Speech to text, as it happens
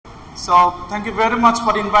So thank you very much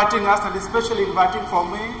for inviting us and especially inviting for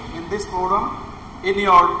me in this forum in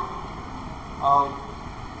your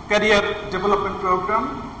career development program.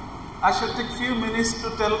 I shall take few minutes to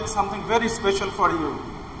tell something very special for you.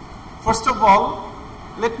 First of all,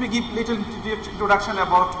 let me give little introduction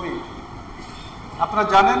about me. আপনারা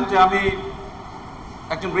জানেন যে আমি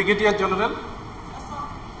একজন brigadier general.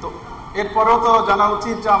 তো এরপরেও তো জানা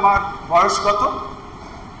উচিত যে আমার বয়স কত।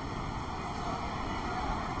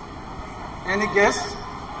 Any guess?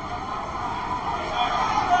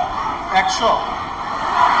 100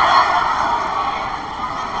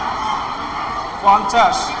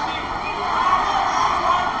 50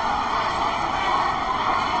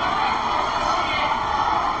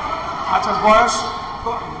 আচ্ছা, বয়স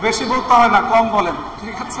বেশি বলতে হয় না, কম বলেন,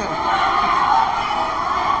 ঠিক আছে?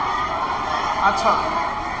 আচ্ছা,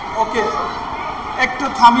 ওকে, একটু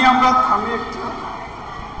থামি একটু।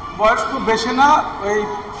 বয়স খুব বেশি না, ওই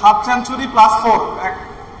half century plus 4,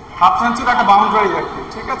 half century একটা বাউন্ডারি আর কি,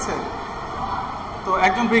 ঠিক আছে? তো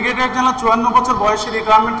একজন ব্রিগেডিয়ার জেনারেল 54 বছর বয়সে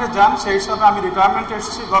রিটায়ারমেন্টে যান। সেই হিসাবে আমি রিটায়ারমেন্টে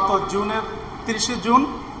এসেছি গত 30 জুন।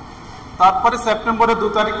 তারপরে সেপ্টেম্বরের 2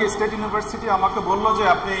 তারিখে স্টেট ইউনিভার্সিটি আমাকে বলল যে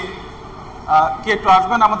আপনি কি একটু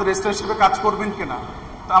আসবেন, আমাদের রেজিস্ট্রার হিসেবে কাজ করবেন কিনা।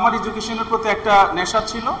 তো আমার এডুকেশনের প্রতি একটা নেশা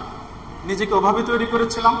ছিল, নিজেকে ওভাবে তৈরি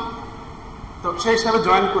করেছিলাম, তো সেই হিসাবে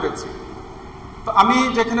জয়েন করেছি। তো আমি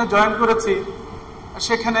যেখানে জয়েন করেছি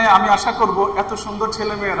সেখানে আমি আশা করব এত সুন্দর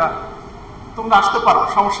ছেলে মেয়েরা, তোমরা আসতে পারো,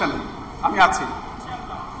 সমস্যা নেই, আমি আছি।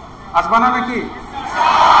 আসবা না নাকি?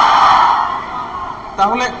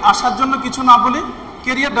 তাহলে আসার জন্য কিছু না বলি,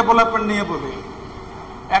 কেরিয়ার ডেভেলপমেন্ট নিয়ে বলি।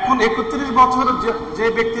 এখন 31 বছর যে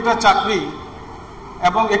ব্যক্তিটা চাকরি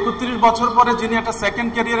এবং 31 বছর পরে যিনি একটা সেকেন্ড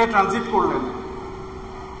ক্যারিয়ারে ট্রানজিট করলেন,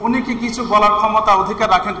 উনি কি কিছু বলার ক্ষমতা অধিকার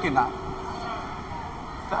রাখেন কিনা?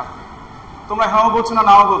 তোমরা হ্যাঁ বলছো না,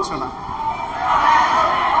 নাও বলছো না?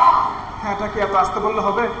 হ্যাঁ, এটা কি এত আসতে বললে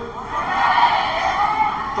হবে?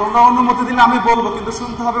 তোমরা অনুমতি দিলে আমি বলবো, কিন্তু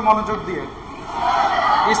শুনতে হবে মনোযোগ দিয়ে।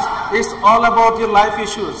 It's all about your life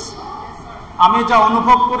issues. আমি যা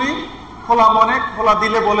অনুভব করি খোলা মনে খোলা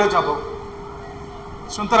দিলে বলে যাব।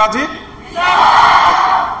 শুনতে রাজি?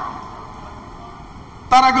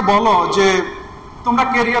 তার আগে বলো যে তোমরা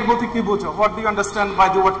ক্যারিয়ার বলতে কি বুঝো? What do you understand by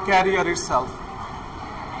the word career itself?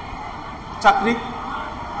 চাকরি,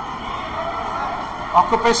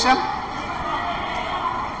 অকুপেশন,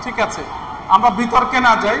 ঠিক আছে? আমরা বিতর্কে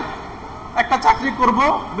না যাই। একটা চাকরি করব,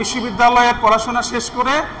 বিশ্ববিদ্যালয়ের পড়াশোনা শেষ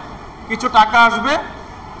করে কিছু টাকা আসবে,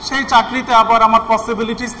 সেই চাকরিতে আবার আমার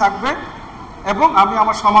পসিবিলিটিস থাকবে এবং আমি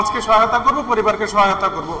আমার সমাজকে সহায়তা করব, পরিবারকে সহায়তা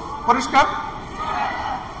করব। পরিষ্কার?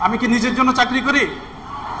 আমি কি নিজের জন্য চাকরি করি?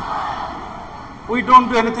 We don't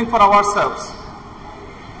do anything for ourselves.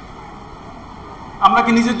 আমরা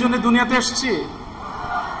কি নিজের জন্য দুনিয়াতে এসেছি?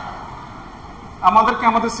 আমাদেরকে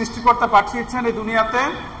আমাদের সৃষ্টিকর্তা পাঠিয়েছেন এই দুনিয়াতে,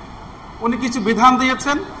 উনি কিছু বিধান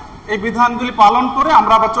দিয়েছেন, এই বিধানগুলি পালন করে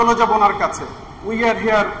আমরা আবার চলে যাব ওনার কাছে। We are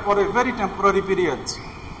here for a very temporary period.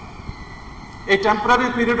 এই টেম্পোরারি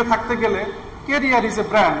পিরিয়ডে থাকতে গেলে career is a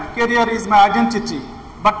brand, career is my identity,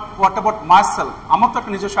 but what about my self? আমার তো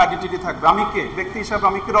একটা নিজস্ব আইডেন্টিটি থাকবে। আমি কে, ব্যক্তি হিসাবে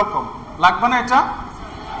আমি কিরকম, লাগবে না এটা?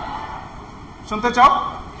 শুনতে চাও?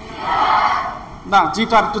 না,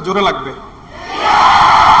 জিটা একটু জোরে লাগবে।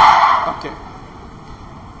 ওকে,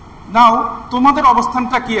 নাও তোমাদের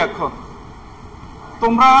অবস্থানটা কি এখন?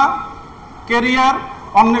 তোমরা ক্যারিয়ার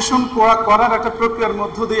অন্বেষণ করার একটা প্রক্রিয়ার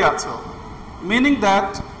মধ্য দিয়ে আছো। Meaning that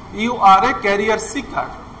you R A career seeker,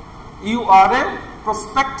 you R A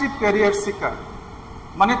prospective career seeker.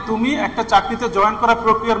 মানে তুমি একটা চাকরিতে জয়েন করার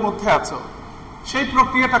প্রক্রিয়ার মধ্যে আছো। সেই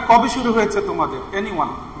প্রক্রিয়াটা কবে শুরু হয়েছে তোমাদের? Anyone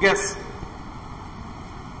guess?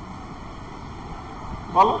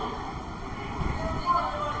 বলো,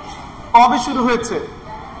 কবে শুরু হয়েছে?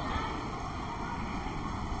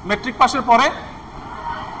 ম্যাট্রিক পাশের পরে?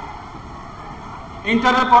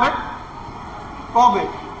 ইন্টারের পরে? কবে?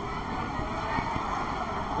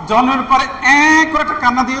 জন্মের পরে করে একটা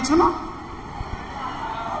কান্না দিয়েছো না?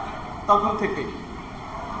 তখন থেকে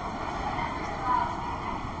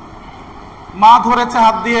মা ধরেছে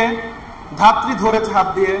হাত দিয়ে, ধাত্রী ধরেছে হাত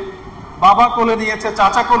দিয়ে, বাবা কোলে নিয়েছে,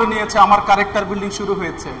 চাচা কোলে নিয়েছে, আমার ক্যারেক্টার বিল্ডিং শুরু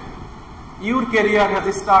হয়েছে। Your career has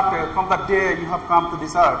started from the day you have come to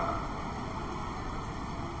this আর্থ।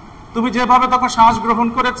 তুমি যেভাবে তখন শ্বাস গ্রহণ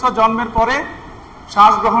করেছো, জন্মের পরে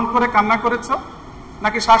শ্বাস গ্রহণ করে কান্না করেছো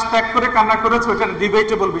নাকি শ্বাস ত্যাগ করে কান্না করেছো, এটা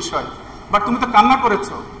ডিবেটেবল বিষয়, বাট তুমি তো কান্না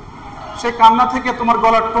করেছো। সেই কান্না থেকে তোমার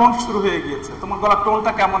গলার টোন শুরু হয়ে গিয়েছে। তোমার গলার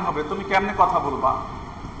টোনটা কেমন হবে? তুমি কেমনে কথা বলবা?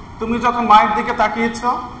 তুমি যখন মায়ের দিকে তাকিয়েছো,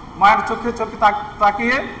 মায়ের চোখে চোখে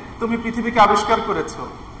তাকিয়ে তুমি পৃথিবীকে আবিষ্কার করেছো।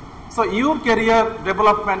 So your career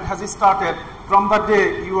development has started from the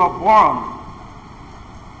day you are born.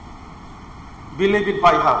 Believe it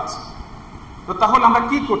by heart. তো তাহলে আমরা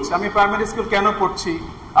কি করছি? আমি প্রাইমারি স্কুল কেন পড়ছি,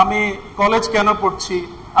 আমি কলেজ কেন পড়ছি,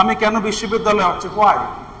 আমি কেন বিশ্ববিদ্যালয়ে হচ্ছে? Why?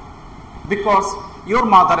 Because your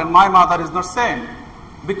mother and my mother is not same,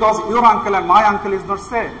 because your uncle and my uncle is not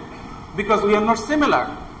same, because we are not similar,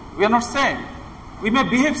 we are not same, we may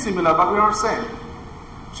behave similar but we are not same.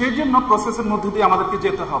 সেই জন্য প্রসেসের মধ্যে দিয়ে আমাদেরকে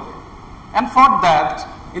যেতে হবে। And for that,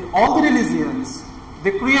 in all the religions,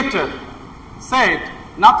 the Creator said,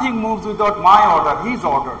 nothing moves without my order, His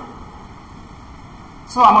order.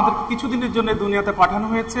 So আমাদেরকে কিছুদিনের জন্য দুনিয়াতে পাঠানো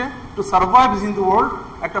হয়েছে to survive in the world.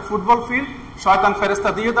 একটা ফুটবল ফিল্ড শয়তান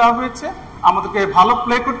ফেরেশতা দিয়ে দেওয়া হয়েছে, আমাদেরকে ভালো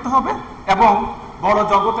প্লে করতে হবে এবং বড়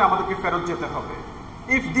জগতে আমাদেরকে ফেরত যেতে হবে।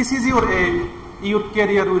 If this is your aim, your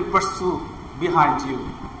career will পারসু behind you.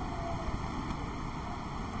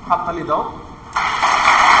 হাততালি দাও।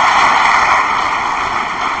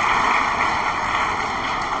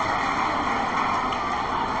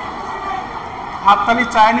 হাততালি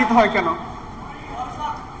চায় নিতে হয় কেন?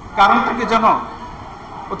 কারণটা কি জানো?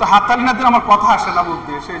 ও তো হাততালি না দিলে আমার কথা আসে না মুখ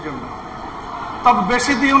দিয়ে, সেই জন্য। তবে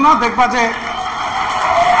বেশি দিও না, দেখবা যে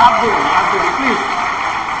প্লিজ।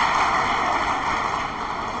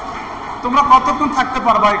 তোমরা কতক্ষণ থাকতে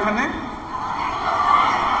পারবা এখানে?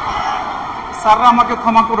 স্যাররা আমাকে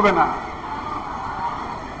ক্ষমা করবে না।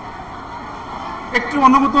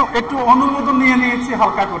 একটু অনুমোদন নিয়ে নিয়েছি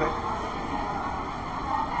হালকা করে।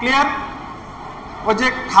 ক্লিয়ার? ওই যে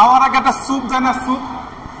খাওয়ার আগে একটা স্যুপ দেয় না,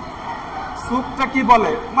 স্যুপটা কি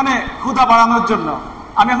বলে, মানে ক্ষুধা বাড়ানোর জন্য।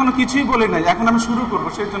 আমি এখনো কিছুই বলি নাই, এখন আমি শুরু করবো,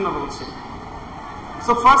 সেই জন্য বলছি।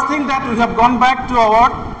 So first thing that we have gone back to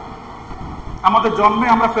our, আমাদের জন্মে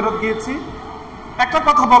আমরা ফেরত গিয়েছি। একটা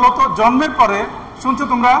কথা বলো তো, জন্মের পরে, শুনছো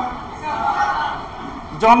তোমরা?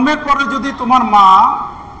 জন্মের পরে যদি তোমার মা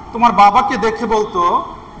তোমার বাবাকে দেখে বলতো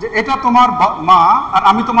যে এটা তোমার মা আর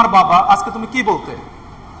আমি তোমার বাবা, আজকে তুমি কি বলতে?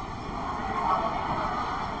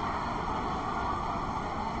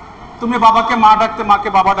 তুমি বাবাকে মা ডাকতে, মাকে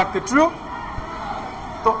বাবা ডাকতে। ট্রু?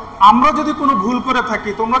 তো আমরা যদি কোনো ভুল করে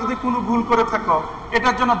থাকি, তোমরা যদি কোনো ভুল করে থাকো,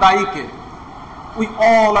 এটার জন্য দায়ী কে? We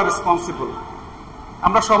all R responsible.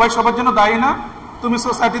 আমরা সবাই সবার জন্য দায়ী না? তুমি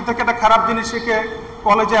সোসাইটি থেকে একটা খারাপ জিনিস শিখে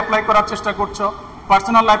কলেজে অ্যাপ্লাই করার চেষ্টা করছো,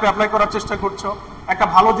 পার্সোনাল লাইফে অ্যাপ্লাই করার চেষ্টা করছো, একটা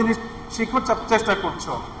ভালো জিনিস শিখার চেষ্টা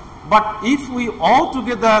করছো। But if we all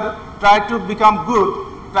together try to become good,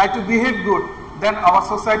 try to behave good, then our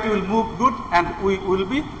society will move good and we will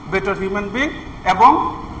be better human being, এবং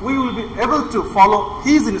we will be able to follow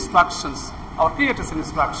His instructions, our Creator's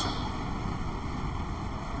instruction.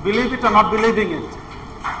 Believe it or not believing it?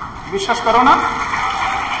 বিশ্বাস করো না?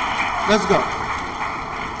 Let's go.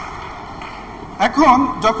 এখন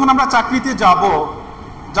যখন আমরা চাকরিতে যাব,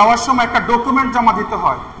 যাওয়ার সময় একটা ডকুমেন্ট জমা দিতে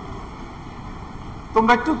হয়।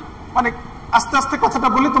 তোমরা একটু মানে আস্তে আস্তে কথাটা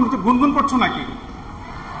বলে, তোমরা একটু গুনগুন করছো নাকি?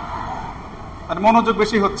 মনোযোগ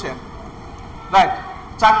বেশি হচ্ছে, রাইট?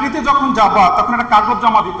 চাকরিতে যখন যাবা তখন একটা কাগজ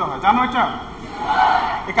জমা দিতে হয়, জানো এটা?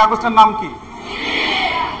 এই কাগজটার নাম কি?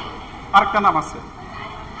 আরেকটা নাম আছে,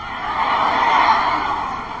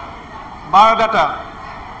 বায়োডাটা।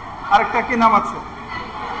 আরেকটা কি নাম আছে?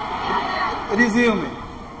 রিজিউমে।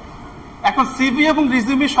 এখন সিভি এবং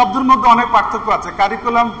রিজিউমে শব্দের মধ্যে অনেক পার্থক্য আছে।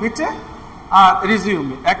 কারিকুলাম ভিটে আর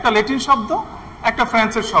রিজিউমে একটা ল্যাটিন শব্দ, একটা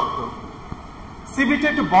ফ্রেঞ্চের শব্দ। সিভিটা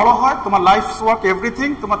একটু বড় হয়, তোমার লাইফ ওয়ার্ক এভরিথিং,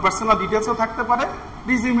 তোমার পার্সোনাল ডিটেলসও থাকতে পারে।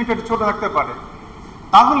 রিজিউমিটা একটু ছোট থাকতে পারে।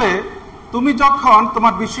 তাহলে তুমি যখন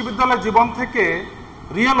তোমার বিশ্ববিদ্যালয় জীবন থেকে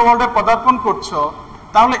রিয়েল ওয়ার্ল্ডে পদার্পণ করছো,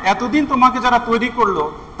 তাহলে এতদিন তোমাকে যারা তৈরি করলো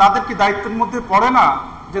তাদের কি দায়িত্বের মধ্যে পড়ে না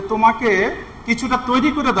যে তোমাকে কিছুটা তৈরি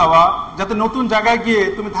করে দেওয়া, যাতে নতুন জায়গায় গিয়ে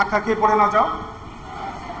তুমি ধাক্কা খেয়ে পড়ে না যাও?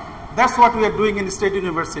 That's what we are doing in state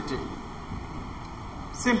university.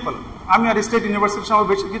 Simple. আমি আর স্টেট ইউনিভার্সিটির সময়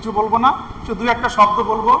বেশি কিছু বলবো না, শুধু দুই একটা শব্দ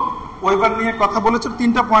বলবো। ওয়েবার নিয়ে কথা বলেছে,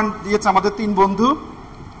 3টা পয়েন্ট দিয়েছে আমাদের 3 বন্ধু,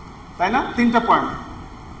 তাই না? 3টা পয়েন্ট।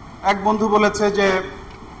 এক বন্ধু বলেছে যে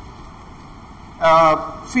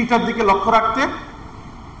ফিটার দিকে লক্ষ্য রাখতে,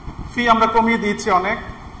 ফি আমরা কমিয়ে দিয়েছি অনেক।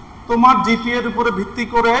 তোমার জিপিএ এর উপরে ভিত্তি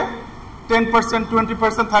করে 10%,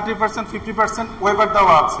 20%, 30%, 50% ওয়েবার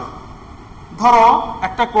দেওয়া আছে। ধরো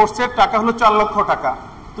একটা কোর্সের টাকা হলো 4 লক্ষ টাকা,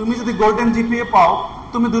 তুমি যদি গোল্ডেন জিপিএ পাও,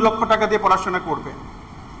 তুমি 2 লক্ষ টাকা দিয়ে পড়াশোনা করবে।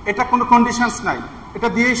 এটা কোনো কন্ডিশনস নাই, এটা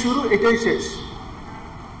দিয়েই শুরু, এটাই শেষ।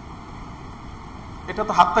 এটা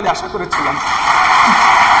তো হাততালি আশা করেছিলাম।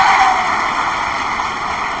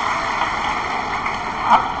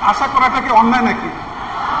 আশা করাটা কি অন্যায় নাকি?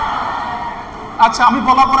 আচ্ছা, আমি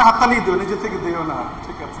বলার পরে হাততালি দিও, নিজে থেকে দিও না,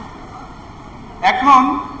 ঠিক আছে? এখন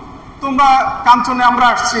তোমরা কাঞ্চনে আমরা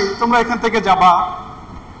আসছি, তোমরা এখান থেকে যাবা,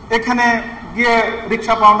 এখানে গিয়ে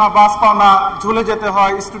রিক্সা পাও না, বাস পাও না, ঝুলে যেতে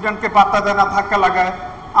হয়, স্টুডেন্টকে পাত্তা দেয় না, ধাক্কা লাগায়।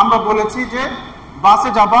 আমরা বলেছি যে বাসে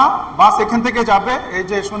যাবা, বাস এখান থেকে যাবে, এই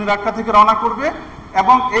যে শনিরাট্টা থেকে রওনা করবে,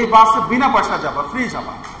 এবং এই বাসে বিনা পয়সা যাবা, ফ্রি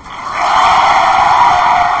যাবা।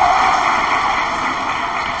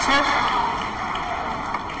 শেষ।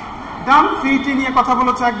 ডান। ফিটি নিয়ে কথা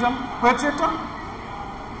বলেছে একজন, হয়েছে এটা।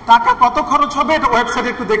 টাকা কত খরচ হবে এটা ওয়েবসাইটে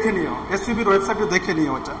একটু দেখে নিও, এসসিবির ওয়েবসাইটে দেখে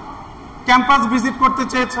নিও। এটা ক্যাম্পাস ভিজিট করতে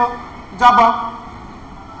চেয়েছ, যাবা,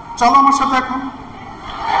 চলো আমার সাথে এখন।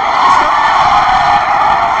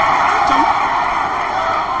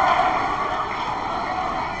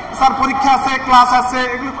 স্যার পরীক্ষা আছে, ক্লাস আছে,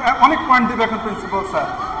 এগুলো অনেক পয়েন্ট দিবে এখন principal sir.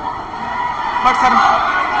 But sir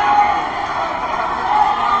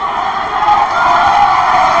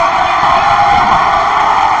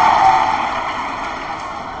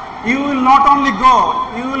you will not only go,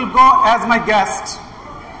 you will go as my guest,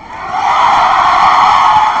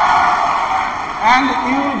 and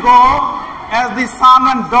you will go as the son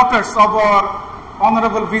and daughters of our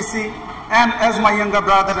honorable VC, and as my younger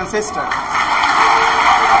brother and sister.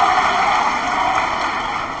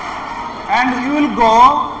 And you will go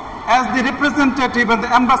as the representative and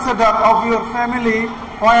the ambassador of your family,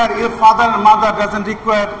 where your father and mother doesn't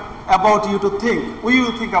require about you to think. We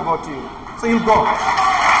will think about you. So you'll go.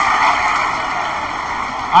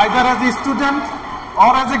 Either as a student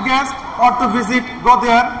or as a guest or to visit, go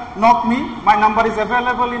there, knock me. My number is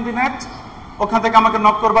available in the net. ওখান থেকে আমাকে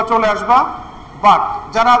knock করবা, চলে আসবা। But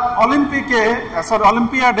যারা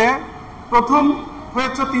অলিম্পিয়াডে প্রথম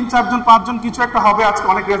হয়েছে 3-4 জন 5 জন কিছু একটা হবে আজকে,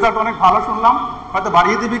 অনেক রেজাল্ট অনেক ভালো শুনলাম, হয়তো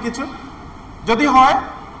বাড়িয়ে দিবে কিছু। যদি হয়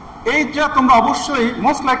এইটা তোমরা অবশ্যই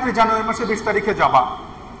মোস্ট লাইকলি জানুয়ারি মাসে 20 তারিখে যাবা,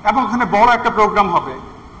 এবং ওখানে বড় একটা প্রোগ্রাম হবে।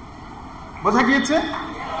 বোঝা গিয়েছে?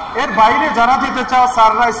 এর বাইরে যারা যেতে চাও,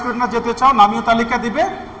 স্যাররা স্টুডেন্টরা যেতে চাও, নামীয় তালিকা দিবে,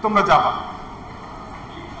 তোমরা যাবা।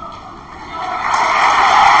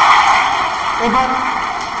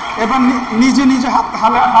 এবার নিজে নিজে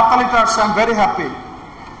হাততালিটা আসছে। I am very happy.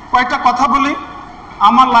 কয়েকটা কথা বলি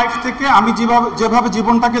আমার লাইফ থেকে, আমি যেভাবে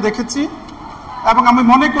জীবনটাকে দেখেছি, এবং আমি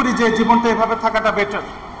মনে করি যে জীবনটা এভাবে থাকাটা বেটার।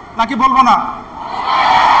 নাকি বলবো না?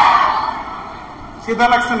 খিদা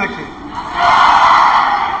লাগছে নাকি?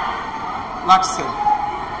 লাগছে।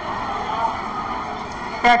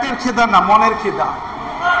 পেটের খিদা না, মনের খিদা।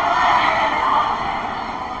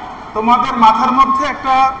 তোমাদের মাথার মধ্যে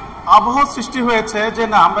একটা আবহ সৃষ্টি হয়েছে যে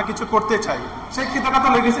না আমরা কিছু করতে চাই, সেই খিদাটা তো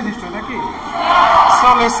লেগেছে নিশ্চয়ই, নাকি? So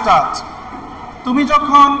let's start. তুমি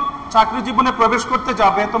যখন চাকরি জীবনে প্রবেশ করতে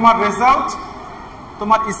যাবে, তোমার রেজাল্ট,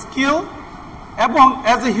 তোমার স্কিল, এবং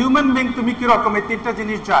অ্যাজ এ হিউম্যান বিং তুমি কিরকম, এই 3টা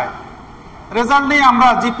জিনিস যায়। রেজাল্ট নেই আমরা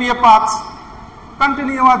GPA 5,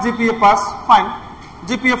 continue GPA pass, fine.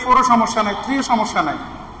 GPA 4ও সমস্যা নাই, 3ও সমস্যা নাই,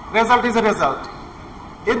 রেজাল্ট ইজ এ রেজাল্ট।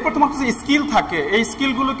 এরপর তোমার কিছু স্কিল থাকে, এই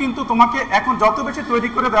স্কিলগুলো কিন্তু তোমাকে এখন যত বেশি তৈরি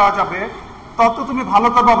করে দেওয়া যাবে তত তুমি ভালো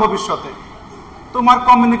করবা ভবিষ্যতে। তোমার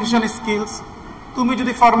কমিউনিকেশন স্কিলস, তুমি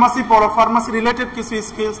যদি ফার্মাসি পড়ো, ফার্মাসি রিলেটেড কিছু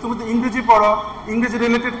স্কিলস, তুমি যদি ইংরেজি পড়ো, ইংরেজি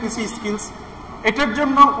রিলেটেড কিছু স্কিলস। এটার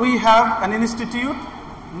জন্য we have an institute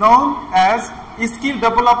known as skill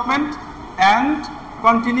development and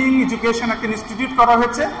continuing education, একটা ইনস্টিটিউট করা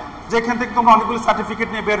হয়েছে, যেখান থেকে তোমরা অনেকগুলো সার্টিফিকেট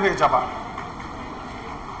নিয়ে বের হয়ে যাবা।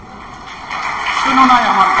 শুনো নাই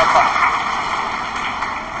আমার কথা?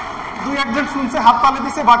 2-1 শুনছে, হাততালি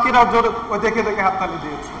দিছে, বাকিরাও জোরে ওই দেখে দেখে হাততালি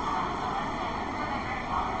দিয়েছে।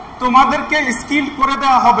 তোমাদেরকে স্কিল করে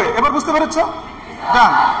দেওয়া হবে, এবার বুঝতে পেরেছ?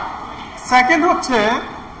 ডান। সেকেন্ড হচ্ছে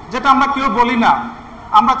যেটা আমরা কেউ বলি না,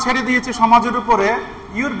 আমরা ছেড়ে দিয়েছি সমাজের উপরে,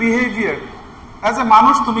 ইউর বিহেভিয়ার অ্যাজ এ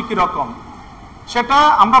মানুষ তুমি কিরকম, সেটা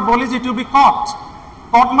আমরা বলি যে টু বি কট।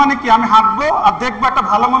 কট মানে কি? আমি হাঁটবো আর দেখবো একটা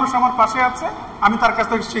ভালো মানুষ আমার পাশে আছে, আমি তার কাছ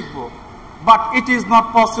থেকে শিখবো। But it is not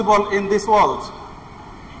possible in this world.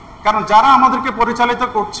 কারণ যারা আমাদেরকে পরিচালিত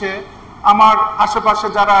করছে, আমার আশেপাশে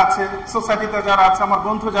যারা আছে, সোসাইটিতে যারা আছে, আমার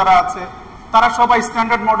বন্ধু যারা আছে, তারা সবাই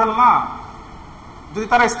স্ট্যান্ডার্ড মডেল না। যদি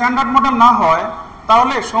তারা স্ট্যান্ডার্ড মডেল না হয়,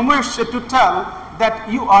 তাহলে সময় এসছে to tell that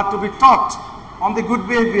you R two B taught on the good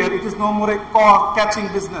behaviour. It is no more A catching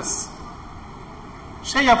business.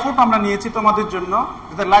 সেই এফোর্ট আমরা নিয়েছি তোমাদের জন্য,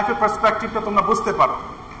 যাতে লাইফের পার্সপেক্টিভটা তোমরা বুঝতে পারো।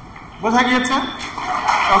 বোঝা গিয়েছে?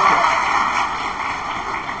 ওকে।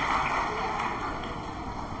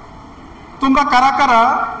 তোমরা কারা কারা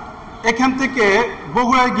এখান থেকে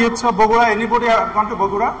বগুড়ায় গিয়েছো? Bogura, anybody gone to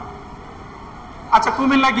Bogura? আচ্ছা,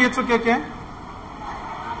 কুমিল্লা গিয়েছো কে কে?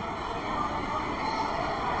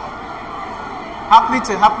 হাত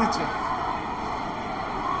নিচে, হাত নিচে।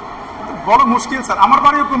 বড় মুশকিল স্যার, আমার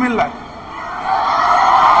বাড়িও কুমিল্লায়।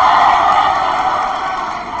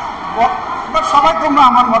 সবাই তোমরা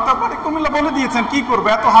আমার মতো বাড়ি কুমিল্লা বলে দিয়েছেন, কি করবো,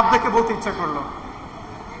 এত হাত দেখে বলতে ইচ্ছা করলো।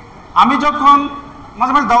 আমি যখন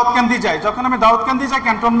মাঝে মাঝে দাউদকান্দি যাই, যখন আমি দাউদকান্দি যাই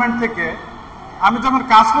ক্যান্টনমেন্ট থেকে, আমি যখন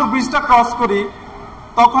কাঁচপুর ব্রিজটা ক্রস করি,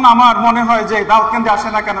 তখন আমার মনে হয় যে দাউদকান্দি আসে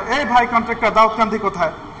না কেন, এই ভাই কন্ট্রাক্টর দাউদকান্দি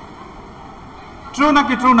কোথায়? ট্রু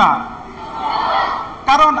নাকি ট্রু না?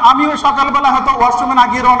 কারণ আমি ওই সকালবেলা হয়তো ওয়াশরুমে না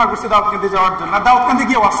গিয়ে রওনা করছি দাউদকান্দি যাওয়ার জন্য, দাউদকান্দি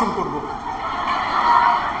গিয়ে ওয়াশরুম করবো।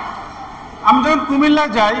 আমি যখন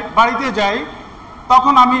কুমিল্লায় যাই, বাড়িতে যাই,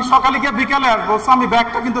 তখন আমি সকালে গিয়ে বিকালে আসবো, আমি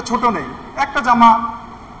ব্যাগটা কিন্তু ছোট নেই, একটা জামা,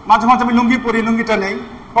 মাঝে মাঝে আমি লুঙ্গি পরি, লুঙ্গিটা নেই,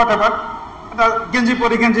 হোয়াটএভার, একটা গেঞ্জি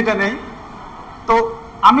পরি, গেঞ্জিটা নেই। তো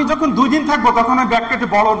আমি যখন 2 দিন থাকবো তখন ওই ব্যাগটা একটু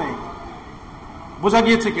বড় নেই। বোঝা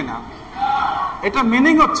গিয়েছে কিনা? এটা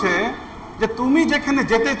মিনিং হচ্ছে যে তুমি যেখানে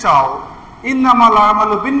যেতে চাও, ইন্নামাল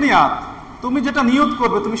আমালু বিন্নিয়াত, তুমি যেটা নিয়ত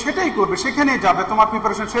করবে তুমি সেটাই করবে, সেখানেই যাবে, তোমার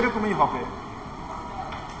প্রিপারেশন সেরকমই হবে।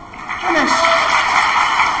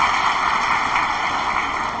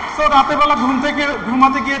 রাতের বেলা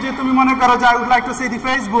ঘুমাতে গিয়ে যে তুমি মনে করো যে I would like to C the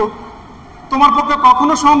Facebook, তোমার পক্ষে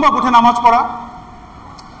কখনো সম্ভব উঠে নামাজ পড়া?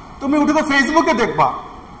 তুমি উঠে তো ফেসবুকে দেখবা,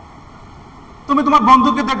 তুমি তোমার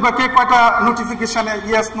বন্ধুকে দেখবা কে কয়টা নোটিফিকেশনে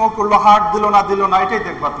ইয়েস নো করলো, হার্ট দিল না, এটাই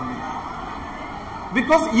দেখবা তুমি,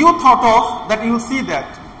 because you thought of that, you see that.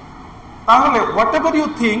 তাহলে what ever you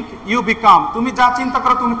think you become, তুমি যা চিন্তা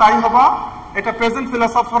করো তুমি তাই হবা, এটা প্রেজেন্ট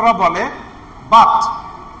ফিলোসফাররা বলে। But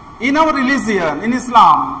in our religion, in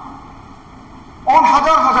ইসলাম,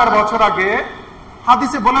 হাজার হাজার বছর আগে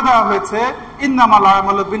হাদিসে বলে দেওয়া হয়েছে ইন্নামাল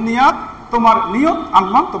আমালু বিন্নিয়াত, তোমার নিয়ত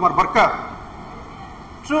আনমান তোমার বরকত।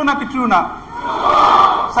 ট্রু নাকি ট্রু না?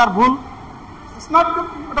 স্যার ভুল?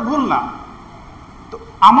 এটা ভুল না। তো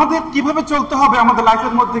আমাদের কিভাবে চলতে হবে আমাদের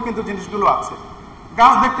লাইফের মধ্যে কিন্তু জিনিসগুলো আছে।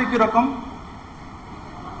 গাছ দেখতে কি রকম?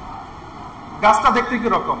 গাছটা দেখতে কি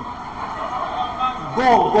রকম?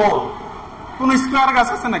 গোল গোল। কোন স্কোয়ার গাছ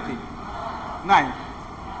আছে নাকি? নাই।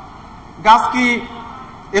 গাছ কি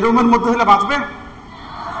এ রুমের মধ্যে হলে বাঁচবে?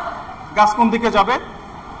 গাছ কোন দিকে যাবে?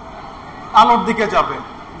 আলোর দিকে যাবে।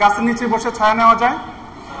 গাছের নিচে বসে ছায়া নেওয়া যায়?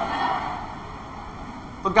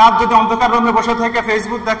 তো গাছ যদি অন্ধকার রুমে বসে থেকে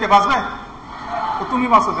ফেসবুক দেখে বাঁচবে? তো তুমি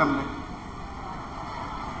বাঁচো কেমনে?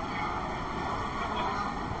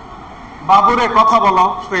 বাবুরে কথা বলো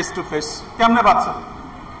ফেস টু ফেস, কেমনে বাঁচো?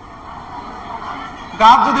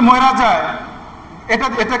 গাছ যদি মরা যায়,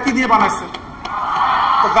 এটা কি দিয়ে বানাইছে?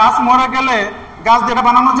 তো গাছ মরে গেলে গাছ দিয়ে এটা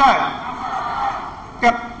বানানো যায়?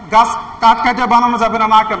 গাছ কাঠ কাটে বানানো যাবে না?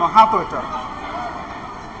 না কেন? হ্যাঁ, তো এটা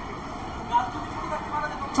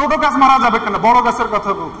ছোট গাছ মারা যাবে কেন? বড় গাছের কথা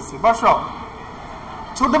বলতেছি। বস,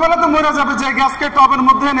 ছোটবেলা তো মরে যাবে, যে গাছকে টবের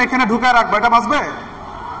মধ্যে এখানে ঢুকায় রাখবে, এটা বাঁচবে?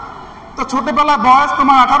 তো ছোটবেলায় বয়স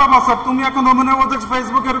তোমার 18 বছর, তুমি এখন রমনের মধ্যে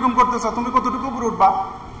ফেসবুক এরকম করতেছ, তুমি কতটুকু উপরে উঠবা?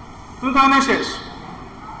 তুমি তো এনে শেষ।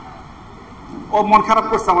 ও মন খারাপ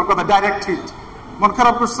করছে আমার কথা, ডাইরেক্ট হিট। মন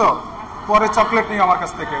খারাপ করছো? পরে চকলেট নিও আমার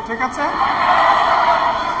কাছ থেকে, ঠিক আছে?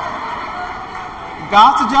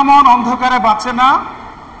 গাছ যেমন অন্ধকারে বাঁচে না,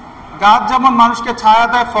 গাছ যেমন মানুষকে ছায়া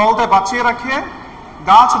দেয়, ফল দেয়, বাঁচিয়ে রাখে,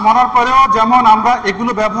 গাছ মরার পরেও যেমন আমরা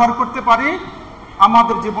এগুলো ব্যবহার করতে পারি,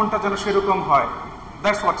 আমাদের জীবনটা যেন সেরকম হয়।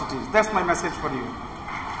 That's what it is. That's my message for you.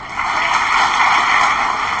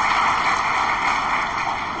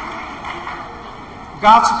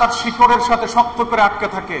 গাছ তার শিকড়ের সাথে শক্ত করে আটকে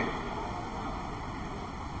থাকে,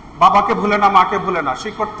 বাবাকে ভুলে না, মাকে ভুলে না,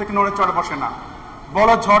 শিকড় থেকে নড়ে চড়ে বসে না,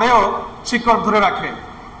 বড় ঝড়েও শিকড় ধরে রাখে।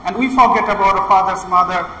 And we forget about our fathers,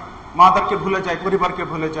 মাদারকে ভুলে যাই, পরিবারকে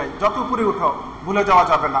ভুলে যাই। যত উপরে উঠো ভুলে যাওয়া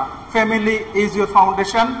যাবে না। Family is your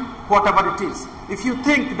foundation, whatever it is. If you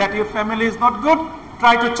think that your family is not good,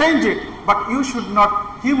 try to change it, but you should not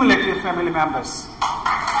humiliate your family members.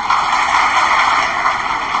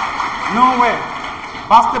 No way.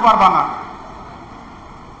 বাঁচতে পারবা না।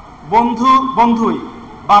 বন্ধুই,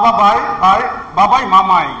 বাবাই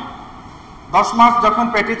মামাই। 10 মাস যখন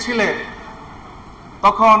পেটে ছিলে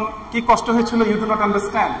তখন কি কষ্ট হয়েছিল, ইউ ডু নট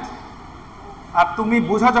আন্ডারস্ট্যান্ড। আর তুমি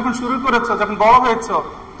বোঝা যখন শুরু করেছো, যখন বড় হয়েছো,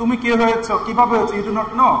 তুমি কি হয়েছো, কিভাবে হয়েছো, you do not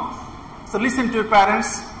know. So listen to your parents,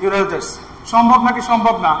 your elders. সম্ভব নাকি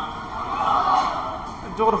সম্ভব না?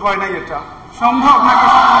 জোর হয় নাই, এটা সম্ভব নাকি?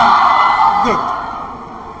 গুড।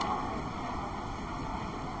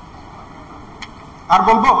 আর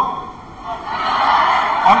বলবো?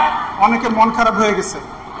 অনেকের মন খারাপ হয়ে গেছে।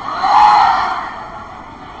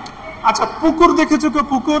 আচ্ছা, পুকুর দেখেছো কেউ?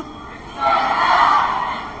 পুকুর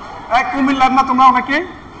এক কুমিল্লার না তোমরা অনেকে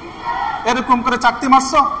এরকম করে চাকতি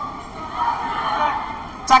মারছো?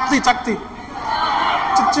 চাকতি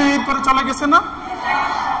চিচির করে চলে গেছে না?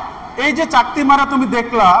 এই যে চাকতি মারা তুমি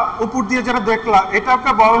দেখলা, উপর দিয়ে যেটা দেখলা,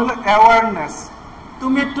 এটাকে বলা হলো অ্যাওয়ারনেস।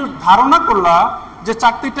 তুমি একটু ধারণা করলা যে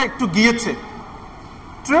চাকতিটা একটু গিয়েছে,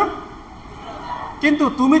 ট্রু? কিন্তু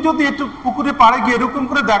তুমি যদি একটু পুকুরে পাড়ে গিয়ে এরকম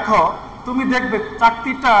করে দেখো, তুমি দেখবে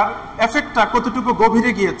চাকতিটার এফেক্টটা কতটুকু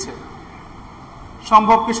গভীরে গিয়েছে।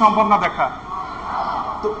 সম্ভব কি সম্ভব না দেখা?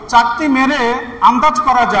 তো চাকতি মেরে আন্দাজ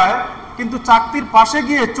করা যায়, কিন্তু চাকতির পাশে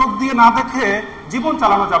গিয়ে চোখ দিয়ে না দেখে জীবন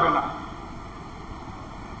চালানো যাবে না।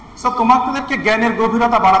 তোমাদেরকে জ্ঞানের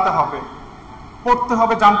গভীরতা বাড়াতে হবে, পড়তে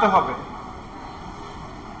হবে, জানতে হবে।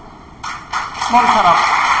 মন খারাপ,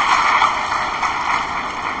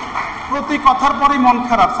 প্রতি কথার পরেই মন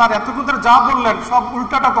খারাপ। স্যার এতক্ষণ ধরে যা বললেন সব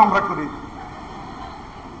উল্টাটা তো আমরা করি।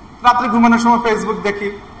 রাত্রে ঘুমানোর সময় ফেসবুক দেখি,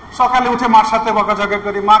 সকালে উঠে মার সাথে বকাঝকা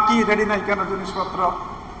করি, মা কি রেডি নাই কেন জিনিসপত্র,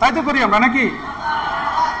 তাই তো করি আমরা, নাকি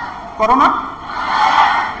করো না?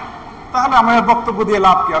 তাহলে আমার বক্তব্য দিয়ে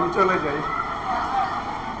লাভ কি, আমি চলে যাই।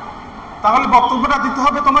 তাহলে বক্তব্যটা দিতে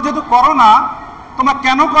হবে, তোমরা যেহেতু করো না, তোমরা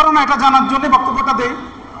কেন করো না এটা জানার জন্য বক্তব্যটা দেই।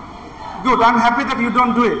 Good, I am happy that you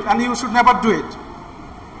don't do it and you should never do it.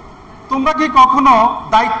 তোমরা কি কখনো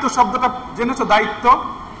দায়িত্ব শব্দটা জেনেছো? দায়িত্ব,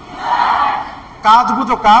 কাজ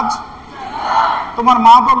বুঝো? কাজ, তোমার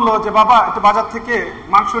মা বললো যে বাবা একটু বাজার থেকে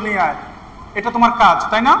মাংস নিয়ে আয়, এটা তোমার কাজ,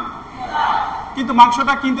 তাই না? কিন্তু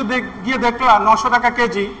মাংসটা কিনতে গিয়ে দেখলা 900 টাকা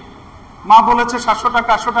কেজি, মা বলেছে 700 টাকা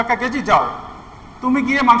 800 টাকা কেজি, যাও। তুমি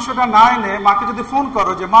গিয়ে মাংসটা না এনে মাকে যদি ফোন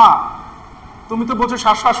করো যে মা তুমি তো বলছো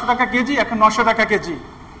 700-800 টাকা কেজি, এখন 900 টাকা কেজি,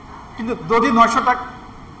 কিন্তু যদি 900 টাকা,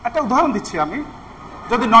 একটা উদাহরণ দিচ্ছি আমি,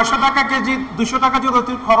 যদি 900 টাকা কেজি 200 টাকা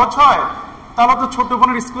যদি খরচ হয়, তাহলে তো ছোট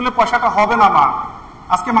বোনের স্কুলে পয়সাটা হবে না। মা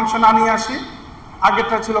আজকে মাংস না নিয়ে আসি,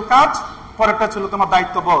 আগেরটা ছিল কাজ, পরেরটা ছিল তোমার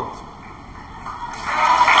দায়িত্ববোধ।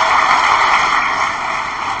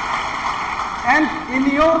 এন্ড ইন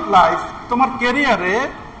ইউর লাইফ, তোমার ক্যারিয়ারে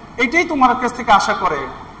এটাই তোমার কাছ থেকে আশা করে,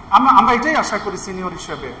 আমরা এটাই আশা করি সিনিয়র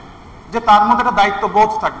হিসেবে, যে তার মধ্যে একটা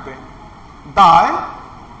দায়িত্ববোধ থাকবে। দায়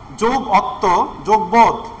যোগ অত্ত যোগ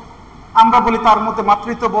বোধ, আমরা বলি তার মধ্যে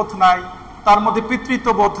মাতৃত্ববোধ নাই, তার মধ্যে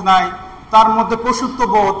পিতৃত্ববোধ নাই, তার মধ্যে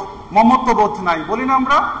পশুত্ববোধ, মমত্ববোধ নাই, বলি না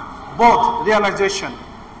আমরা? বোধ,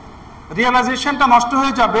 রিয়েলাইজেশনটা নষ্ট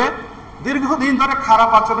হয়ে যাবে। দীর্ঘদিন ধরে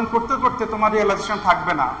খারাপ আচরণ করতে করতে তোমার রিয়েলাইজেশন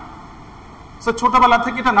থাকবে না। ছোটবেলা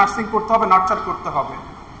থেকে এটা নার্সিং করতে হবে, নার্চার করতে হবে।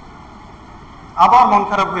 আবার মন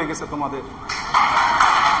খারাপ হয়ে গেছে তোমাদের,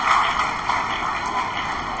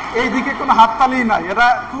 এইদিকে কোনো হাততালি নাই, এরা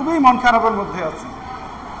খুবই মন খারাপের মধ্যে আছে।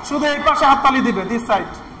 শুধু এই পাশে হাততালি দিবে, দিস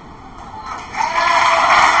সাইড।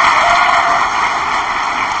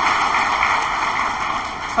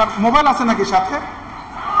 স্যার মোবাইল আছে নাকি সাথে?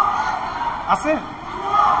 আছে?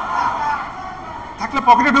 থাকলে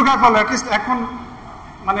পকেটে ঢুকায় বলো, অ্যাটলিস্ট এখন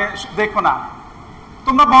মানে দেখো না।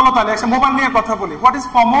 তোমরা বলো তাহলে, একটা মোবাইল নিয়ে কথা বলি। What is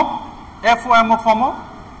FOMO? FOMO, FOMO,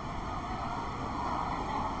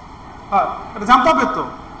 এটা জানতে হবে তো।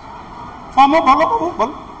 ফমো বলো,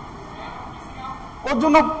 বল। ওর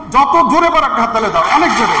জন্য যত জোরে বড় একটা হাততালি দাও,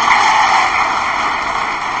 অনেক জোরে।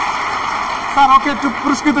 স্যার ওকে একটু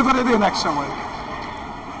পুরস্কৃত করে দিন এক সময়।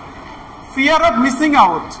 ফিয়ার অফ মিসিং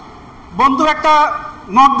আউট, বন্ধু একটা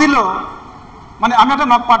নক দিল, মানে আমি একটা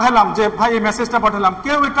নক পাঠালাম যে ভাই এই মেসেজটা পাঠালাম,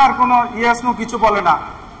 কেউ এটা আর কোনো ইয়েস নো কিছু বলে না,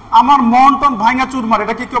 আমার মন টন ভাঙা চুরমার,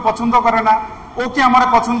 এটা কি কেউ পছন্দ করে না? ও কি আমার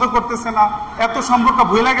পছন্দ করতেছে না? এত সম্পর্ক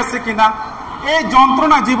ভুলে গেছে কিনা? এই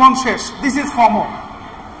যন্ত্রণা জীবন শেষ। This is FOMO.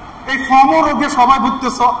 এই ফমো রোগে সবাই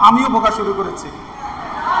ভুগতেছ, আমিও ভোগা শুরু করেছি।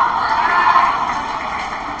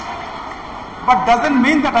 But doesn't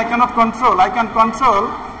mean that I cannot control, I can control.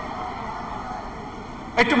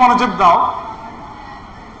 একটু মনোযোগ দাও।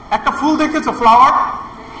 একটা ফুল দেখেছো, ফ্লাওয়ার?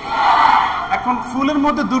 এখন ফুলের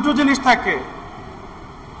মধ্যে দুটো জিনিস থাকে,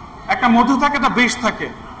 একটা মধু থাকে, একটা বিষ থাকে।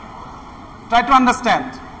 Try to understand.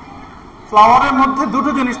 ফ্লাওয়ারের মধ্যে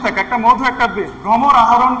দুটো জিনিস থাকে, একটা মধু, একটা বিষ। ভ্রমর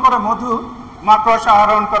আহরণ করে মধু, মাকড়সা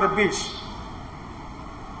আহরণ করে বিষ।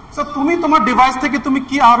 সো তুমি তোমার ডিভাইস থেকে তুমি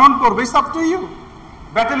কি আহরণ করবে, it's up to you.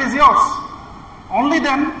 Battle is years. Only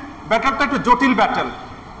then ব্যাটেলটা একটু জটিল ব্যাটেল।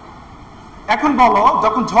 এখন বলো,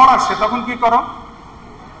 যখন ঝড় আসে তখন কি করো?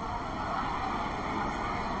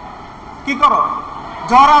 কি করো?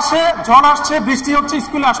 ঝড় আসছে, বৃষ্টি হচ্ছে,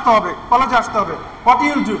 স্কুলে আসতে হবে, কলেজে আসতে হবে। What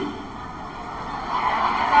you do?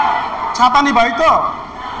 ছাতা নিবাই তো,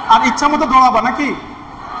 আর ইচ্ছা মতো দৌড়াবা নাকি?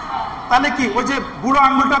 তাহলে কি ওই যে বুড়ো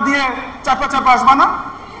আঙ্গুলটা দিয়ে চাপা চাপা আসবা না?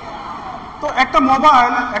 তো একটা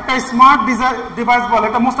মোবাইল একটা স্মার্ট ডিভাইস বলে,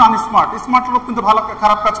 এটা মোস্ট আনস্মার্ট। স্মার্ট লোক কিন্তু ভালো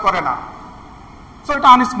খারাপ কাজ করে না। সো এটা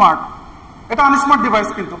আনস্মার্ট, এটা আনস্মার্ট ডিভাইস।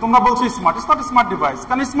 কিন্তু তোমরা বলছো smart, it's not smart device.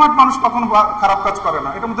 কারণ স্মার্ট মানুষ কখনো খারাপ কাজ করে না,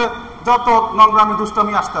 এটার মধ্যে যত নোংরামি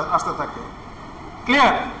দুষ্টমি আসতে থাকে।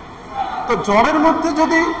 ক্লিয়ার? তো জ্বরের মধ্যে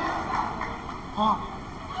যদি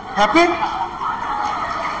happy,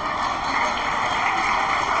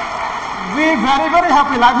 be very very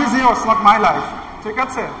happy, life is years, not my life. ঠিক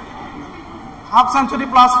আছে? Half century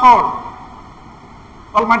 +4,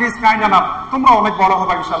 Almighty is kind enough. তোমরা অনেক বড়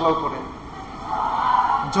হবে ইনশাআল্লাহ করে।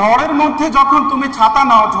 ঝড়ের মধ্যে যখন তুমি ছাতা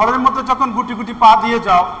নাও, ঝড়ের মধ্যে যখন গুটি গুটি পা দিয়ে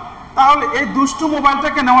যাও, তাহলে এই দুষ্টু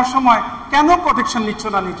মোবাইলটাকে নেওয়ার সময় কেন প্রোটেকশন নিচ্ছ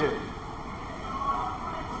না নিজে?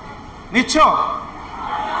 নিচ্ছ?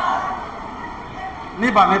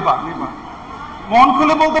 নিবা নিবা নিবা। মন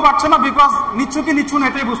খুলে বলতে পারছো না বিকজ নিচ্ছ কি নিচ্ছ না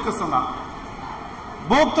এটাই বুঝতেছো না।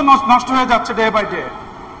 বোধ তো নষ্ট হয়ে যাচ্ছে day by day.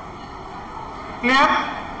 Clear?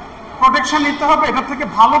 Protection নিতে হবে, এটা থেকে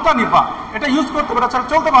ভালোটা নিবা, এটা ইউজ করতে পারো, ছাড়া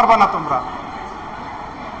চলতে পারবা না তোমরা।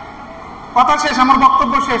 কথা শেষ, আমার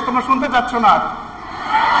বক্তব্য শেষ, তোমরা শুনতে যাচ্ছ না।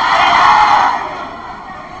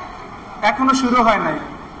 এখনো শুরু হয় নাই।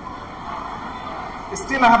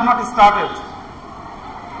 Still I have not started.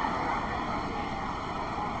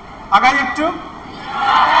 আগাই একটু,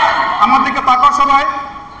 আমার দিকে তাকাও সবাই।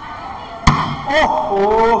 ও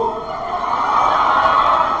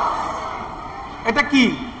এটা কি?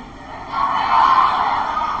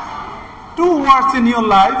 2 words in your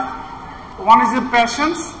life. One is your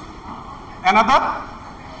patience, another,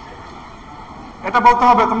 এটা বলতে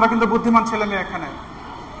হবে, তোমরা কিন্তু বুদ্ধিমান ছেলে মেয়ে এখানে।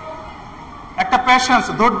 একটা প্যাশেন্স,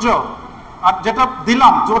 ধৈর্য, আর যেটা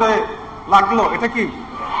দিলাম জোরে লাগলো এটা কি?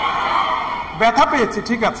 ব্যথা পেয়েছি,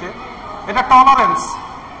 ঠিক আছে, এটা টলারেন্স।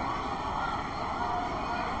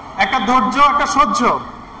 একটা ধৈর্য, একটা সহ্য,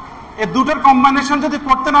 এই দুটোর কম্বিনেশন যদি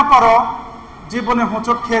করতে না পারো জীবনে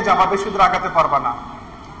হোঁচট খেয়ে যাবা, বেশি দূর আগাতে পারবা না।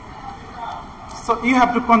 So you have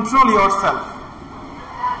to control your self.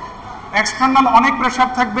 External অনেক প্রেশার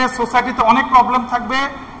থাকবে, সোসাইটিতে অনেক প্রবলেম থাকবে,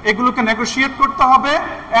 এগুলোকে নেগোশিয়েট করতে হবে,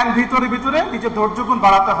 এন্ড ভিতরে ভিতরে নিজের ধৈর্য গুণ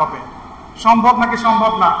বাড়াতে হবে। সম্ভব নাকি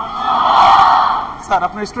সম্ভব না? স্যার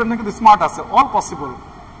আপনার স্টুডেন্ট কিন্তু স্মার্ট আছে, অল পসিবল।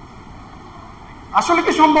 আসলে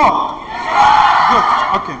কি সম্ভব? গুড,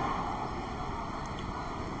 ওকে।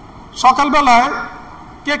 সকালবেলায়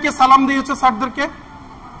কে কে সালাম দিয়েছে স্যারদেরকে?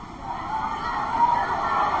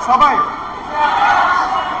 সবাই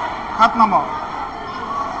হাত নামাও।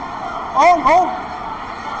 ও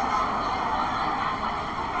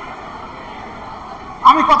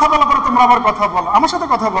আমি কথা বলার পরে তোমরা আবার কথা বলো, আমার সাথে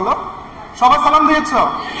কথা বলো। সবাই সালাম দিয়েছ?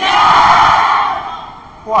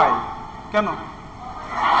 ওয়াই? কেন?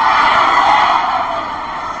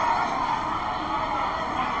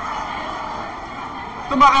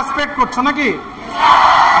 তোমরা রেসপেক্ট করছো নাকি?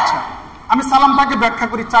 আচ্ছা, আমি সালামটাকে ব্যাখ্যা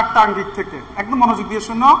করি 4টা আঙ্গিক থেকে, একদম মনোযোগ দিয়ে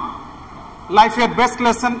শুনো। লাইফের বেস্ট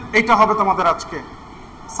লেসন এইটা হবে তোমাদের আজকে।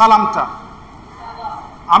 সালামটা,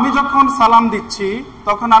 আমি যখন সালাম দিচ্ছি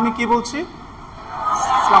তখন আমি কি বলছি?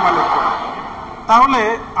 আসসালামু আলাইকুম। তাহলে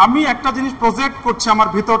আমি একটা জিনিস প্রজেক্ট করছি আমার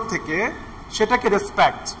ভিতর থেকে, সেটাকে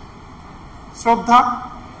রেসপেক্ট, শ্রদ্ধা।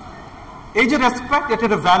 এই যে রেসপেক্ট,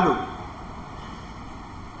 এটার ভ্যালু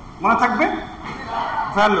মনে থাকবে।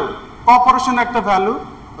 ভ্যালু, কোঅপারেশন একটা ভ্যালু,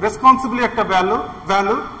 রেসপন্সিবিলিটি একটা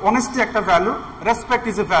ভ্যালু, অনেস্টি একটা value, respect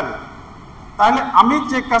is a value. তাহলে আমি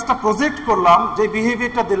যে কাজটা প্রজেক্ট করলাম, যে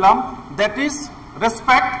বিহেভিয়ারটা দিলাম, that is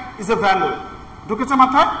respect is a value. ঢুকেছে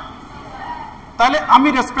মাথায়? তাহলে আমি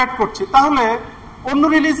রেসপেক্ট করছি। তাহলে অন্য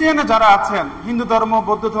রিলিজিয়নে যারা আছেন, হিন্দু ধর্ম,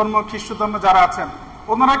 বৌদ্ধ ধর্ম, খ্রিস্ট ধর্ম যারা আছেন,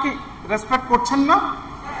 ওনারা কি রেসপেক্ট করছেন না?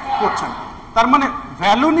 করছেন। তার মানে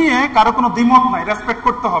ভ্যালু নিয়ে কারো কোনো দ্বিমত নাই, রেসপেক্ট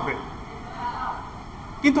করতে হবে।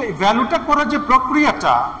 কিন্তু এই ভ্যালুটা করার যে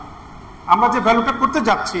প্রক্রিয়াটা, আমরা যে ভ্যালুটা করতে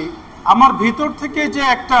যাচ্ছি, আমার ভিতর থেকে যে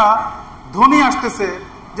একটা ধ্বনি আসতেছে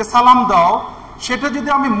যে সালাম দাও, সেটা যদি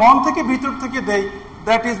আমি মন থেকে ভিতর থেকে দেই,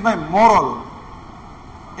 that is my moral,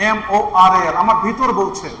 MORAL। আমার ভিতর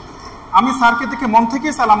বলছে আমি স্যারকে দেখে মন থেকে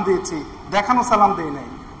সালাম দিয়েছি, দেখানো সালাম দেই নাই।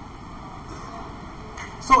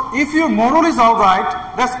 So if your moral is all right,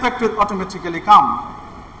 respect will automatically কাম।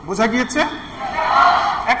 বোঝা গিয়েছে?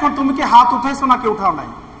 এখন তুমি কি হাত উঠাইছো নাকি উঠাও নাই?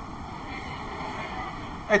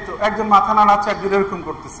 এই তো একজন মাথা নাড়াচ্ছে, একজন এরকম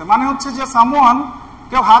করতেছে, মানে হচ্ছে যে সামওয়ান,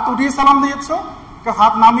 কেউ হাত উঠিয়ে সালাম দিয়েছো, কেউ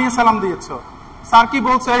হাত নামিয়ে সালাম দিয়েছো। স্যার কি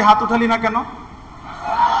বলছে, এই হাত উঠালি না কেন?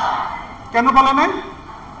 কেন বলে নাই?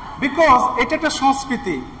 বিকজ এটা একটা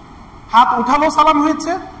সংস্কৃতি। হাত উঠালো সালাম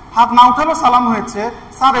হয়েছে, হাত না উঠালো সালাম হয়েছে,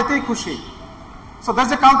 স্যার এতেই খুশি। So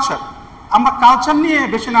that's a culture. আমরা কালচার নিয়ে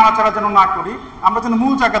বেশি নাড়াচাড়া যেন না করি, আমরা যেন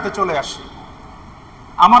মূল জায়গাতে চলে আসি।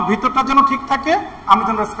 আমার ভিতরটা যেন ঠিক থাকে, আমি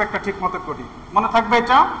যেন রেসপেক্টটা ঠিক মতো করি। মনে থাকবে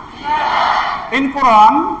এটা?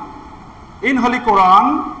 ইন হোলি কোরআন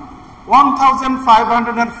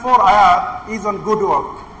 1504 আয়াত ইজ অন গুড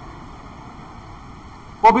ওয়ার্ক।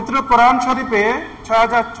 পবিত্র কোরআন শরীফে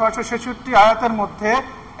 6666 আয়াতের মধ্যে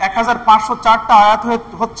 1504টা আয়াত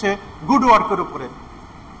হচ্ছে গুড ওয়ার্কের উপরে।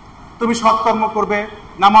 তুমি সৎকর্ম করবে,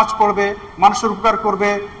 নামাজ পড়বে, মানুষের উপকার করবে,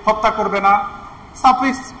 হত্যা করবে না।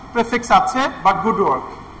 সাফিক্স প্রেফিক্স আছে, but good work.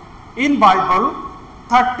 In Bible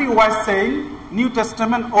 30 wise saying, new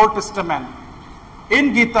testament, old testament. In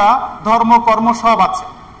Gita ধর্ম কর্ম সব আছে।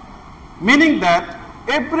 Meaning that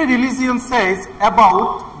every religion Sage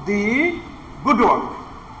about the good work.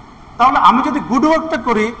 তাহলে আমি যদি গুড ওয়ার্কটা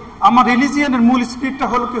করি, আমার রিলিজিয়নের মূল স্পিরিটটা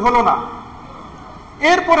হলো কি হলো না।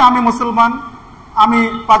 এরপরে আমি মুসলমান, আমি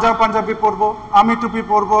পাঞ্জাবি পরবো, আমি টুপি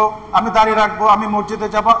পরবো, আমি দাড়ি রাখবো, আমি মসজিদে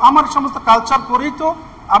যাব, আমার সমস্ত কালচার করেই তো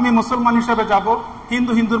আমি মুসলমান হিসেবে যাব,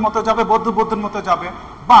 হিন্দুর মতো যাবে, বৌদ্ধের মতো যাবে।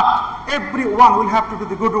 But everyone will have to do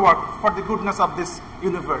the good work for the goodness of this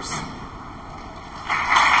universe.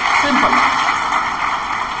 Simple.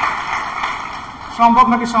 সম্ভব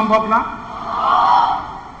নাকি সম্ভব না?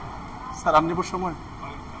 স্যার আর নিব সময়,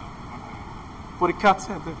 পরীক্ষা আছে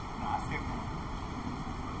এদের?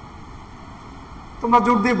 তোমরা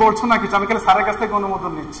জোর দিয়ে বলছো না কিছু, আমি খালি স্যারের কাছ থেকে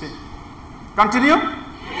অনুমোদন নিচ্ছি। কন্টিনিউ।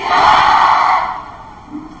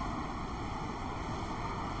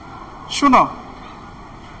 শুনো,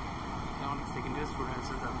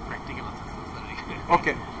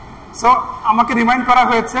 ওকে, সো আমাকে রিমাইন্ড করা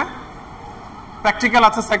হয়েছে প্র্যাকটিক্যাল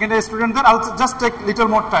আছে সেকেন্ডারি স্টুডেন্টদের। I will just take little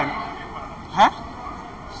more time. হ্যাঁ,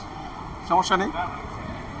 সমস্যা নেই।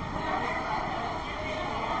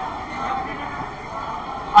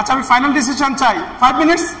 আচ্ছা, আমি ফাইনাল ডিসিশন চাই। 5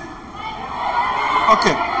 মিনিটস,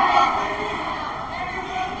 ওকে।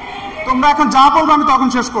 তোমরা এখন যা বলবো আমি তখন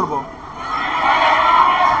শেষ করবো।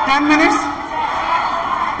 10 মিনিটস,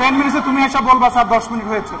 10 মিনিটসে তুমি এসে বলবা স্যার 10 মিনিট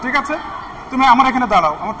হয়েছে, ঠিক আছে? তুমি আমার এখানে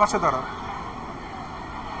দাঁড়াও, আমার পাশে দাঁড়াও,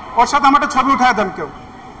 ওর সাথে আমার একটা ছবি উঠায় দেন কেউ।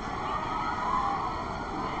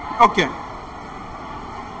 ওকে,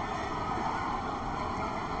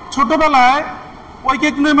 ছোটবেলায়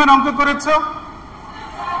ঐকিক নিয়মের অঙ্ক করেছ,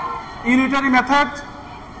 ইউনিটারি মেথড।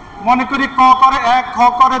 মনে করি ক করে 1, খ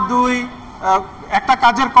করে 2, একটা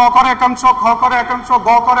কাজের ক করে একাংশ, খ করে একাংশ, গ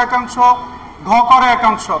করে একাংশ, ঘ করে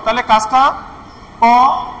একাংশ। তাহলে কাজটা ক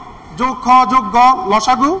যোগ খ যোগ গ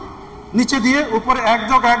লসাগু, নিচে দিয়ে উপরে 1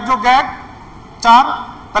 যোগ 1 যোগ 1 4,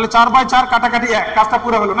 তাহলে 4/4 কাটাকাটি 1, কাজটা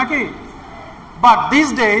পুরো হলো নাকি? বাট দিস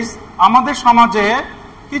ডেজ আমাদের সমাজে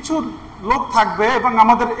কিছু লোক থাকবে, এবং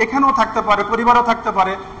আমাদের এখানেও থাকতে পারে, পরিবারও থাকতে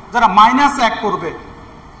পারে, যারা -1 করবে,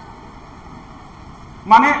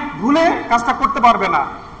 মানে ভুলে কাজটা করতে পারবে না।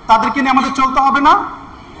 তাদেরকে নিয়ে আমাদের চলতে হবে না?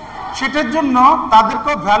 সেটার জন্য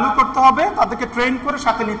তাদেরকে ভ্যালু করতে হবে, তাদেরকে ট্রেন করে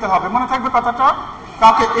সাথে নিতে হবে। মনে থাকবে কথাটা,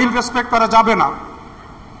 কাউকে ইনরেসপেক্ট করা যাবে না।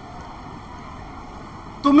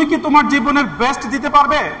 তুমি কি তোমার জীবনের বেস্ট দিতে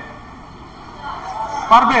পারবে?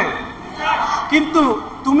 পারবে, কিন্তু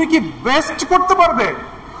তুমি কি বেস্ট করতে পারবে?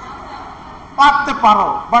 পারতে পারো,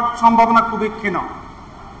 বাট সম্ভাবনা খুবই ক্ষীণ।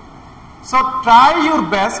 So try your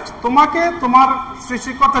best. তোমাকে তোমার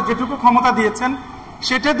সৃষ্টিকর্তা যেটুকু ক্ষমতা দিয়েছেন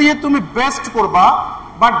সেটা দিয়ে তুমি বেস্ট করবা,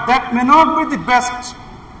 but that may not be the best.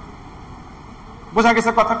 বোঝা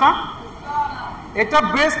গেছে কথাটা? এটা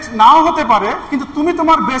বেস্ট নাও হতে পারে, কিন্তু তুমি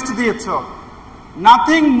তোমার বেস্ট দিয়েছো।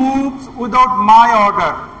 Nothing moves without my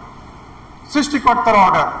order, সৃষ্টিকর্তার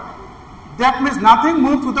order. That means nothing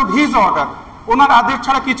moves without his order. ওনার আদেশ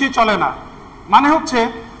ছাড়া কিছুই চলে না। মানে হচ্ছে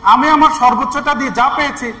আমি আমার সর্বোচ্চটা দিয়ে যা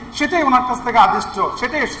পেয়েছি সেটাই ওনার কাছ থেকে আদিষ্ট,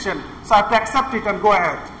 সেটাই এসেছেন। So I have to accept it and go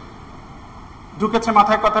ahead. ঢুকেছে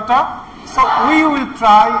মাথায় কথাটা? So we will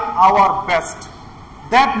try our best.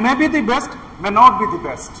 That may be the best, may not be the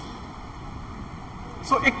best.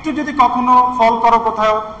 So একটু যদি কখনো ফল করো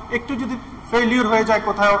কোথাও, একটু যদি ফেলিউর হয়ে যায়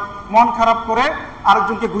কোথাও, মন খারাপ করে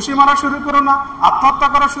আরেকজনকে ঘুষি মারা শুরু করো না, আত্মহত্যা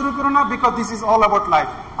করা শুরু করো না, because this is all about life.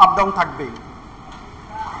 Up down থাকবেই,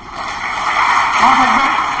 থাকবে।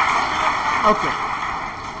 ওকে,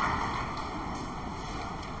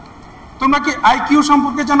 তোমরা কি আইকিউ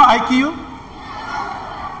সম্পর্কে জানো? IQ,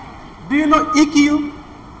 do you know EQ?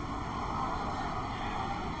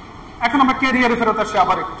 এখন আমরা ক্যারিয়ারে ফেরত আসি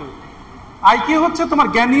আবার একটু। আইকিউ হচ্ছে তোমার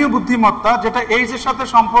জ্ঞানীয় বুদ্ধিমত্তা, যেটা এইজের সাথে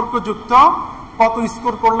সম্পর্কযুক্ত। কত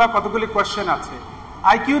স্কোর করলা, কতগুলি কোয়েশ্চেন আছে।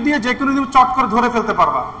 আইকিউ দিয়ে যে কোনো তুমি চট করে ধরে ফেলতে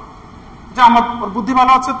পারবা যে আমার বুদ্ধি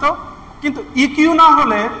ভালো আছে তো। কিন্তু ইকিউ না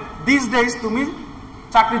হলে দিস ডেজ তুমি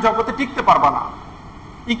চাকরি জগতে টিকতে পারবা না।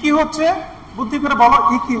 ইকিউ হচ্ছে, বুদ্ধি করে বলো,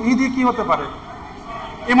 ইকিউ ই দিয়ে কি হতে পারে?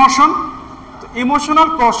 Emotion, emotional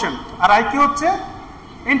quotient. আর আইকিউ হচ্ছে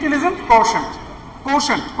ইন্টেলিজেন্ট কোশেন্ট।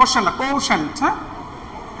 কোশেন্ট, কোশ্চেন না, কোশেন্ট। হ্যাঁ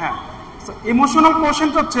হ্যাঁ, ইমোশনাল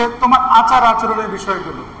কোশেন্ট হচ্ছে তোমার আচার আচরণের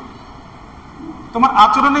বিষয়গুলো। তোমার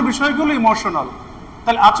আচরণের বিষয়গুলো ইমোশনাল।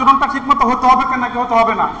 তাহলে আচরণটা ঠিক মতো হতে হবে কেন, নাকি হতে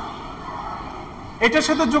হবে না? এটার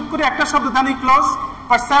সাথে যোগ করে একটা শব্দ জানি, ক্লোজ,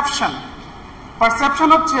 পারসেপশন। পারসেপশন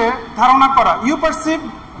হচ্ছে ধারণা করা। You perceive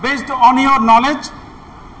based on your knowledge,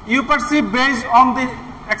 you perceive based on the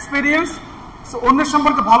experience. অন্যের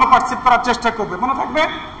সম্পর্কে ভালো পারসিভ করার চেষ্টা করবে। মনে থাকবে?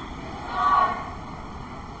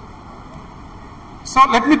 So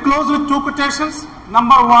let me close with two quotations.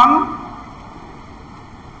 Number one,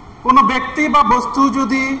 কোন ব্যক্তি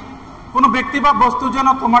বা বস্তু যেন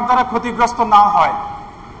তোমার দ্বারা ক্ষতিগ্রস্ত না হয়।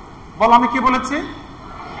 বলো, আমি কি বলেছি?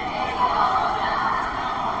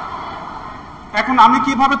 এখন আমি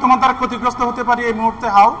কিভাবে তোমার দ্বারা ক্ষতিগ্রস্ত হতে পারি এই মুহূর্তে?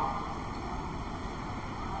 হাউ?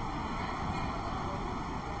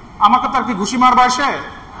 আমাকে তার কি ঘুষি মারবা এসে?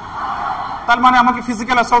 তার মানে আমাকে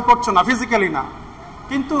ফিজিক্যাল অ্যাসল্ট করছো না, ফিজিক্যালি না,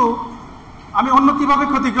 কিন্তু আমি অন্য কিভাবে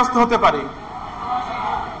ক্ষতিগ্রস্ত হতে পারি?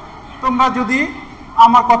 তোমরা যদি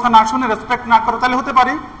আমার কথা না শুনে রেসপেক্ট না করো তাহলে হতে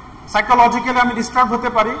পারি সাইকোলজিক্যালি আমি ডিস্টার্ব হতে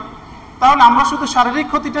পারি। তাহলে আমরা শুধু শারীরিক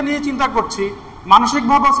ক্ষতিটা নিয়ে চিন্তা করছি,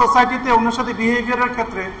 মানসিকভাবে সোসাইটিতে অন্যের সাথে বিহেভিয়ারের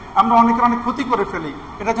ক্ষেত্রে আমরা অনেকের অনেক ক্ষতি করে ফেলি।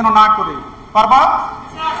 এটা যেন না করি, পারবা?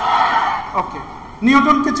 ওকে।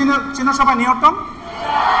 নিউটনকে চিনো সবাই?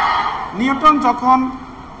 নিউটন যখন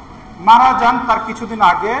মারা যান তার কিছুদিন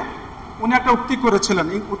আগে উনি একটা উক্তি করেছিলেন।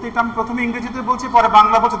 এই উক্তিটা আমি প্রথমে ইংরেজিতে বলছি, পরে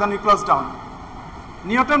বাংলা বলছি, দ্য নিউক্লিয়াস ডাউন।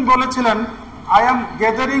 নিউটন বলেছিলেন, I am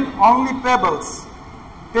gathering only pebbles.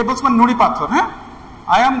 Pebbles মানে নুড়ি পাথর। হ্যাঁ,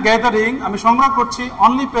 আই এম গ্যাদারিং, আমি সংগ্রহ করছি,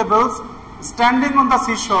 only pebbles standing on the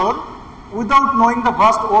সিশোর without knowing the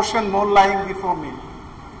vast ocean more lying before me.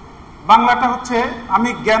 বাংলাটা হচ্ছে, আমি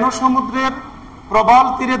জ্ঞান সমুদ্রের প্রবাল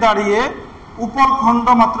তীরে দাঁড়িয়ে উপলখণ্ড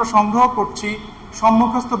মাত্র সংগ্রহ করছি,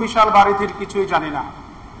 সম্মুখস্থ বিশাল বাড়িটির কিছুই জানি না।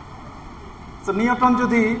 তো নিউটন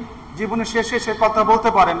যদি জীবনের শেষে সে কথা বলতে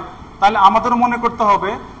পারেন, তাহলে আমাদের মনে করতে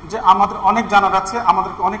হবে যে আমাদের অনেক জানার আছে,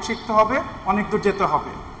 আমাদেরকে অনেক শিখতে হবে, অনেক দূর যেতে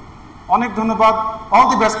হবে। অনেক ধন্যবাদ। All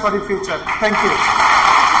the best for the future. Thank you.